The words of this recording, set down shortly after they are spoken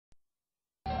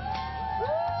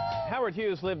Howard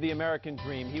Hughes lived the American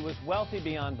dream. He was wealthy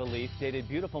beyond belief, dated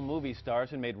beautiful movie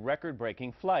stars, and made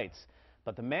record-breaking flights.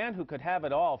 But the man who could have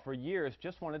it all for years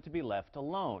just wanted to be left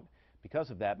alone. Because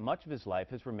of that, much of his life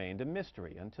has remained a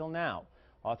mystery until now.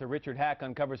 Author Richard+hack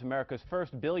uncovers America's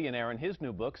first billionaire in his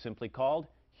new book, simply called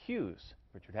Hughes.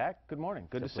 Richard+hack, good morning.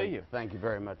 Good to see you. Thank you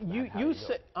very much. You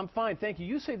say, I'm fine, thank you.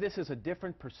 You say this is a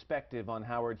different perspective on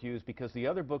Howard Hughes because the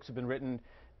other books have been written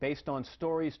based on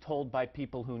stories told by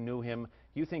people who knew him.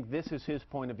 You think this is his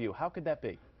point of view. How could that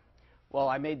be? Well,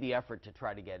 I made the effort to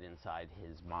try to get inside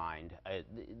his mind.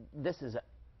 This is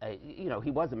you know,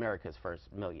 he was America's first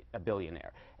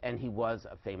billionaire, and he was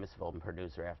a famous film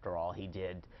producer after all. He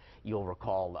did, you'll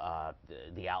recall,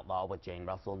 The Outlaw with Jane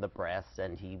Russell and the Press,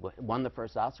 and he won the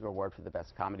first Oscar award for the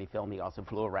best comedy film. He also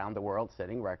flew around the world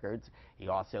setting records. He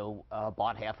also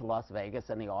bought half of Las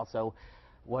Vegas, and he also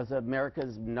was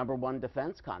America's #1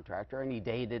 defense contractor, and he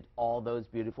dated all those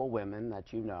beautiful women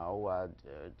that you know,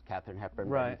 Katharine Hepburn,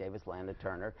 right. Betty Davis, Lana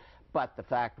Turner. But the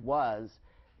fact was,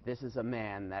 this is a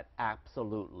man that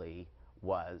absolutely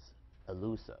was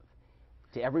elusive.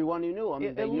 To everyone who knew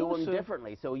him, they knew him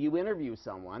differently. So you interview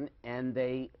someone, and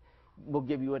they will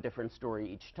give you a different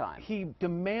story each time. He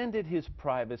demanded his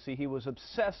privacy. He was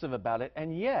obsessive about it,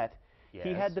 and yet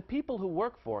he had the people who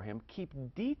work for him keep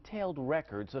detailed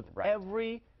records of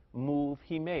every move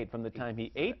he made, from the time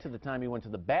he ate to the time he went to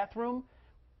the bathroom.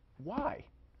 Why?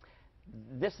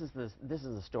 This is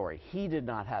the story. He did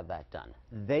not have that done.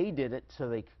 They did it so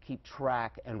they could keep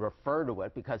track and refer to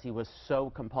it, because he was so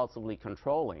compulsively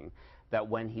controlling that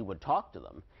when he would talk to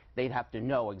them, they'd have to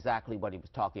know exactly what he was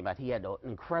talking about. He had an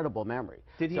incredible memory.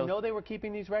 Did he know they were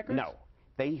keeping these records? No.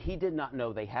 He did not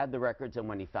know they had the records, and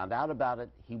when he found out about it,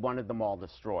 he wanted them all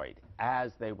destroyed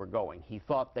as they were going. He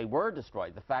thought they were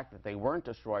destroyed. The fact that they weren't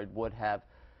destroyed would have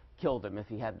killed him if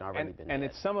he hadn't already been dead. And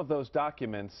it's some of those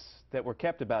documents that were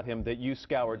kept about him that you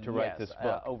scoured to write this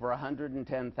book. Over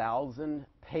 110,000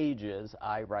 pages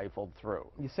I rifled through.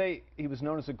 You say he was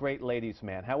known as a great ladies'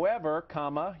 man. However,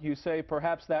 you say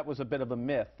perhaps that was a bit of a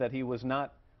myth, that he was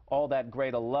not all that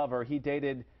great a lover. He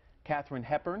dated Katharine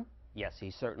Hepburn. Yes,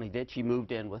 he certainly did. She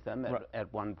moved in with him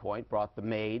at one point, brought the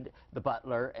maid, the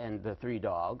butler, and the 3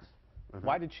 dogs.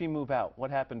 Why did she move out? What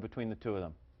happened between the two of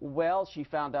them? Well, she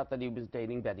found out that he was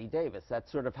dating Betty Davis. That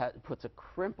sort of puts a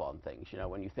crimp on things, you know,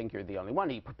 when you think you're the only one.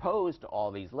 He proposed to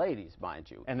all these ladies, mind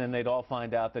you. And then they'd all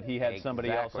find out that he had somebody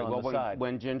else on the side.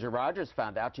 When Ginger Rogers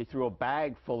found out, she threw a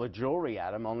bag full of jewelry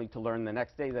at him, only to learn the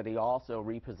next day that he also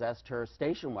repossessed her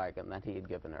station wagon that he had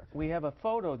given her. We have a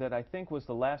photo that I think was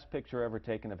the last picture ever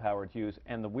taken of Howard Hughes,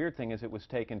 and the weird thing is it was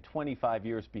taken 25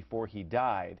 years before he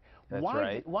died. That's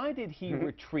right. Why did he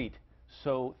retreat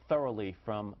so thoroughly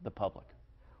from the public?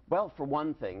 Well, for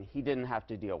one thing, he didn't have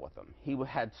to deal with them. He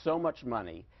had so much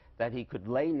money that he could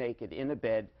lay naked in a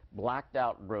bed, blacked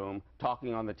out room,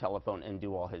 talking on the telephone, and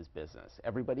do all his business.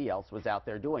 Everybody else was out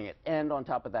there doing it. And on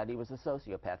top of that, he was a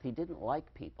sociopath. He didn't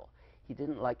like people. He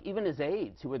didn't like, even his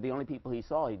aides, who were the only people he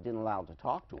saw, he didn't allow to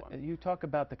talk to him. You talk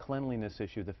about the cleanliness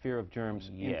issue, the fear of germs.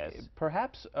 Yes.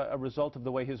 Perhaps a result of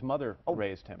the way his mother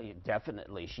raised him.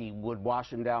 Definitely. She would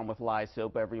wash him down with lye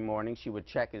soap every morning. She would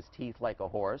check his teeth like a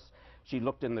horse. She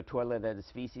looked in the toilet at his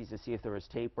feces to see if there was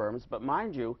tapeworms. But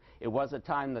mind you, it was a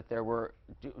time that there were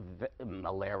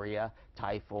malaria,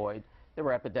 typhoid. There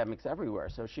were epidemics everywhere,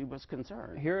 so she was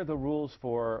concerned. Here are the rules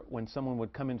for when someone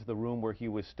would come into the room where he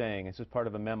was staying. This is part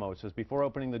of a memo. It says, before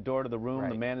opening the door to the room,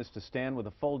 the man is to stand with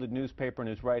a folded newspaper in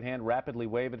his right hand, rapidly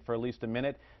wave it for at least a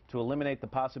minute to eliminate the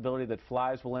possibility that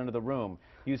flies will enter the room.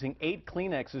 Using 8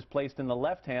 Kleenexes placed in the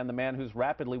left hand, the man who's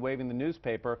rapidly waving the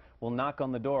newspaper will knock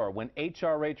on the door. When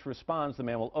HRH responds, the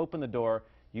man will open the door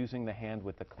using the hand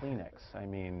with the Kleenex. I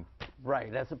mean...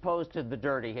 Right, as opposed to the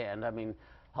dirty hand. I mean,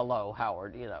 hello,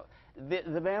 Howard, you know.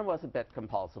 The man was a bit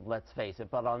compulsive, let's face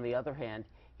it, but on the other hand,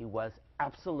 he was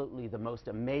absolutely the most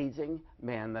amazing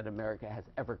man that America has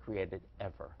ever created,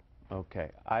 ever.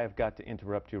 Okay, I have got to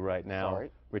interrupt you right now. Sorry.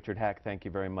 Richard+hack, thank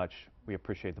you very much. We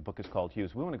appreciate the book is called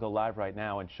Hughes. We want to go live right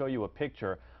now and show you a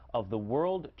picture of the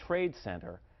World Trade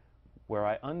Center, where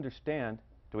I understand,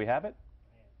 do we have it?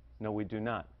 No, we do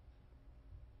not.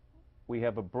 We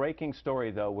have a breaking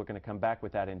story, though. We're going to come back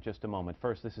with that in just a moment.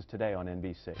 First, this is Today on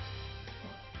NBC.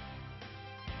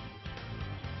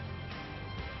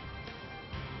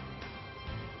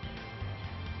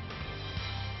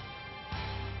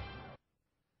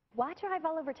 Why drive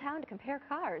all over town to compare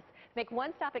cars? Make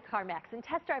one stop at CarMax and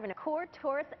test drive an Accord,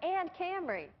 Taurus, and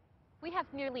Camry. We have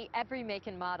nearly every make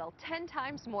and model, 10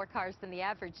 times more cars than the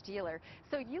average dealer,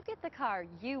 so you get the car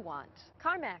you want.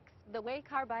 CarMax, the way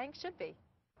car buying should be.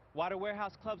 Why do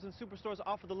warehouse clubs and superstores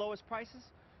offer the lowest prices?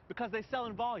 Because they sell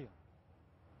in volume.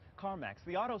 CarMax,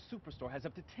 the auto superstore, has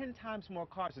up to 10 times more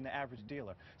cars than the average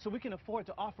dealer, so we can afford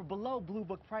to offer below Blue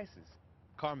Book prices.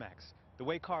 CarMax, the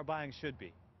way car buying should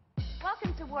be.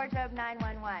 Welcome to Wardrobe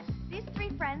 911. These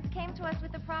three friends came to us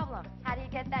with a problem. How do you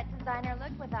get that designer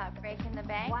look without breaking the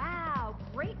bank? Wow,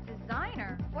 great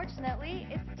designer. Fortunately,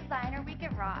 it's Designer Week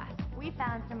at Ross. We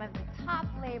found some of the top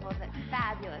labels at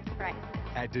fabulous prices.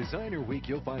 At Designer Week,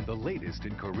 you'll find the latest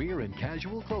in career and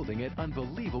casual clothing at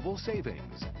unbelievable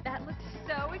savings. That looks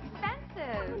so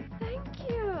expensive. Thank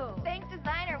you. Thank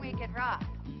Designer Week at Ross.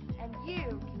 And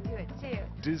you can do it too.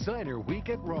 Designer Week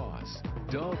at Ross.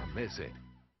 Don't miss it.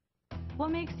 What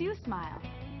makes you smile?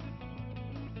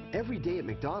 Every day at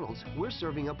McDonald's, we're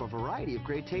serving up a variety of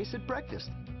great tastes at breakfast.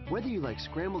 Whether you like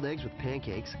scrambled eggs with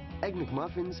pancakes, egg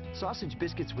McMuffins, sausage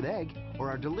biscuits with egg, or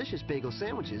our delicious bagel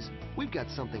sandwiches, we've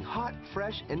got something hot,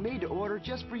 fresh, and made to order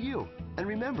just for you. And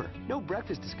remember, no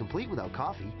breakfast is complete without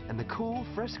coffee and the cool,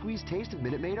 fresh squeezed taste of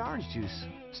Minute Maid orange juice.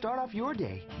 Start off your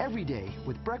day, every day,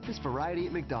 with breakfast variety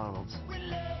at McDonald's.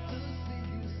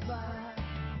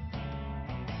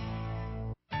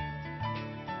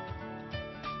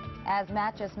 As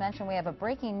Matt just mentioned, we have a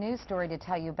breaking news story to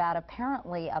tell you about.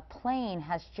 Apparently, a plane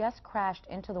has just crashed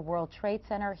into the World Trade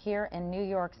Center here in New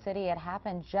York City. It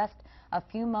happened just a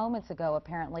few moments ago,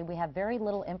 apparently. We have very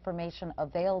little information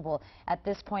available at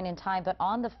this point in time, but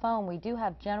on the phone we do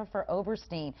have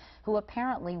Jennifer+Oberstein, who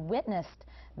apparently witnessed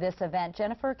this event.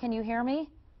 Jennifer, can you hear me?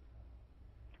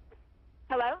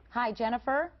 Hello? Hi,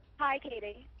 Jennifer. Hi,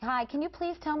 Katie. Hi, can you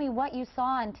please tell me what you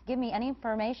saw and give me any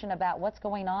information about what's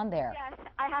going on there? Yes,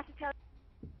 I have to tell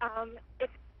you,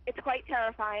 it's quite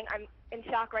terrifying. I'm in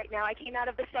shock right now. I came out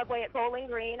of the subway at Bowling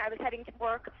Green. I was heading to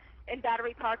work in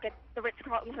Battery Park at the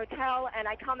Ritz-Carlton Hotel, and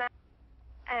I come out,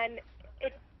 and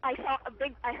I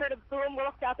heard a boom,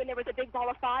 looked up, and there was a big ball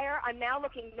of fire. I'm now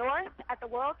looking north at the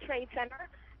World Trade Center,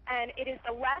 and it is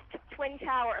the left twin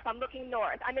tower if I'm looking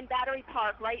north. I'm in Battery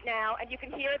Park right now, and you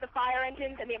can hear the fire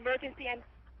engines and the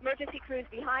emergency crews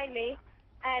behind me,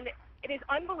 and it is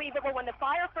unbelievable. When the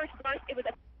fire first burst, it was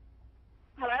a...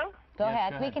 Hello? Go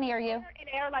ahead. We can hear you. In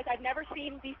air like I've never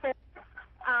seen before,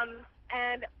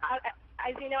 and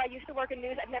as you know, I used to work in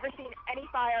news. I've never seen any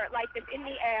fire like this in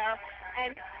the air,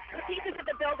 and the pieces of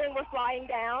the building were flying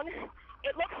down.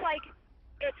 It looks like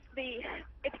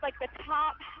it's like the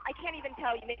top, I can't even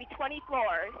tell you, maybe 20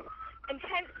 floors.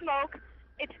 Intense smoke.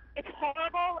 It's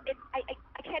horrible.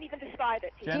 I can't even describe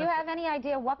it to you. Do you have any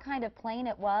idea what kind of plane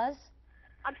it was?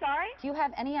 I'm sorry? Do you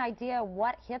have any idea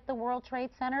what hit the World Trade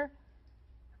Center?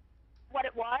 What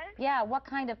it was? Yeah, what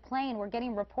kind of plane? We're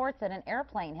getting reports that an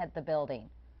airplane hit the building.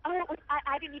 Oh,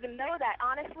 I didn't even know that.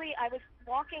 Honestly, I was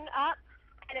walking up,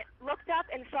 and it looked up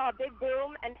and saw a big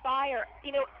boom and fire.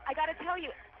 You know, I got to tell you,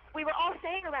 we were all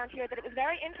saying around here that it was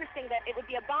very interesting that it would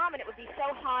be a bomb and it would be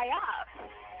so high up.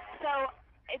 So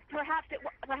perhaps it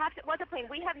was a plane.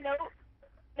 We have no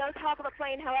talk of a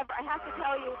plane. However, I have to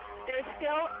tell you, there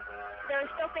are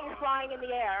still things flying in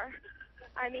the air.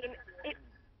 I mean,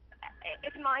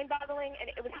 it's mind-boggling,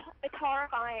 and it's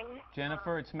horrifying.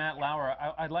 Jennifer, it's Matt Lauer.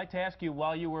 I'd like to ask you,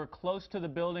 while you were close to the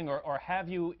building, or have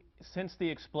you, since the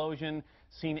explosion,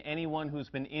 seen anyone who's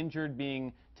been injured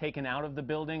being taken out of the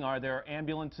building? Are there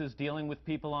ambulances dealing with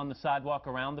people on the sidewalk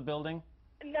around the building?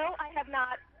 No, I have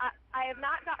not. I have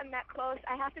not gotten that close.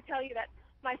 I have to tell you that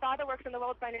my father works in the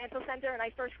World Financial Center, and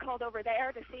I first called over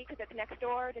there to see, because it's next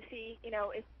door, to see, you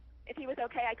know, if he was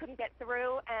okay. I couldn't get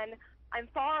through, and I'm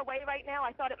far away right now.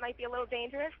 I thought it might be a little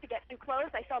dangerous to get too close.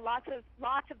 I saw lots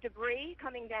of debris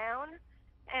coming down,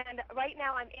 and right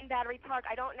now I'm in Battery Park.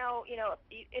 I don't know, you know,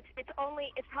 it's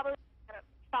probably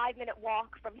a 5-minute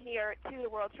walk from here to the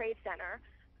World Trade Center,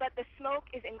 but the smoke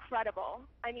is incredible.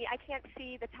 I mean, I can't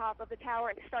see the top of the tower,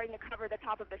 and it's starting to cover the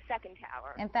top of the second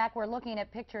tower. In fact, we're looking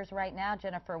at pictures right now,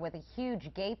 Jennifer, with a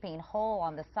huge gaping hole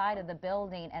on the side of the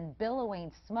building and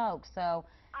billowing smoke. So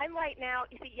I'm right now,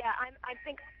 you see, yeah,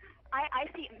 I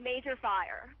see major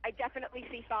fire. I definitely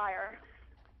see fire.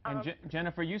 And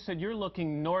Jennifer, you said you're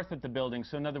looking north at the building,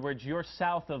 so in other words, you're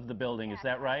south of the building, yes, is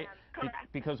that right? Correct.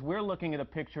 Because we're looking at a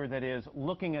picture that is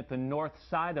looking at the north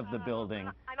side of the building.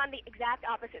 I'm on the exact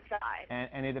opposite side.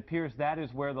 And it appears that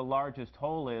is where the largest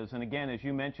hole is, and again, as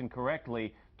you mentioned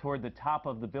correctly, toward the top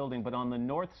of the building, but on the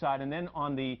north side, and then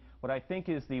on the, what I think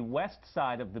is the west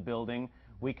side of the building,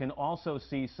 we can also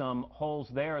see some holes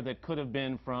there that could have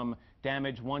been from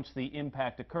damage once the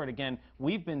impact occurred. Again,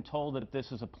 we've been told that if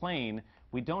this is a plane,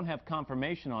 we don't have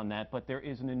confirmation on that, but there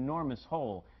is an enormous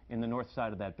hole in the north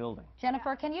side of that building.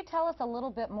 Jennifer, can you tell us a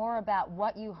little bit more about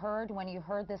what you heard when you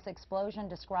heard this explosion?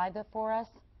 Describe it for us.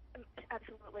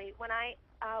 Absolutely. When I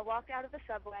walked out of the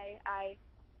subway, I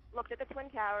looked at the Twin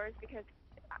Towers because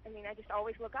I mean, I just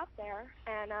always look up there,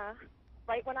 and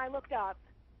right when I looked up,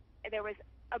 there was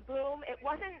a boom. It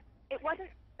wasn't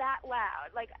that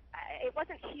loud. Like, it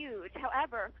wasn't huge.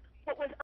 However, what was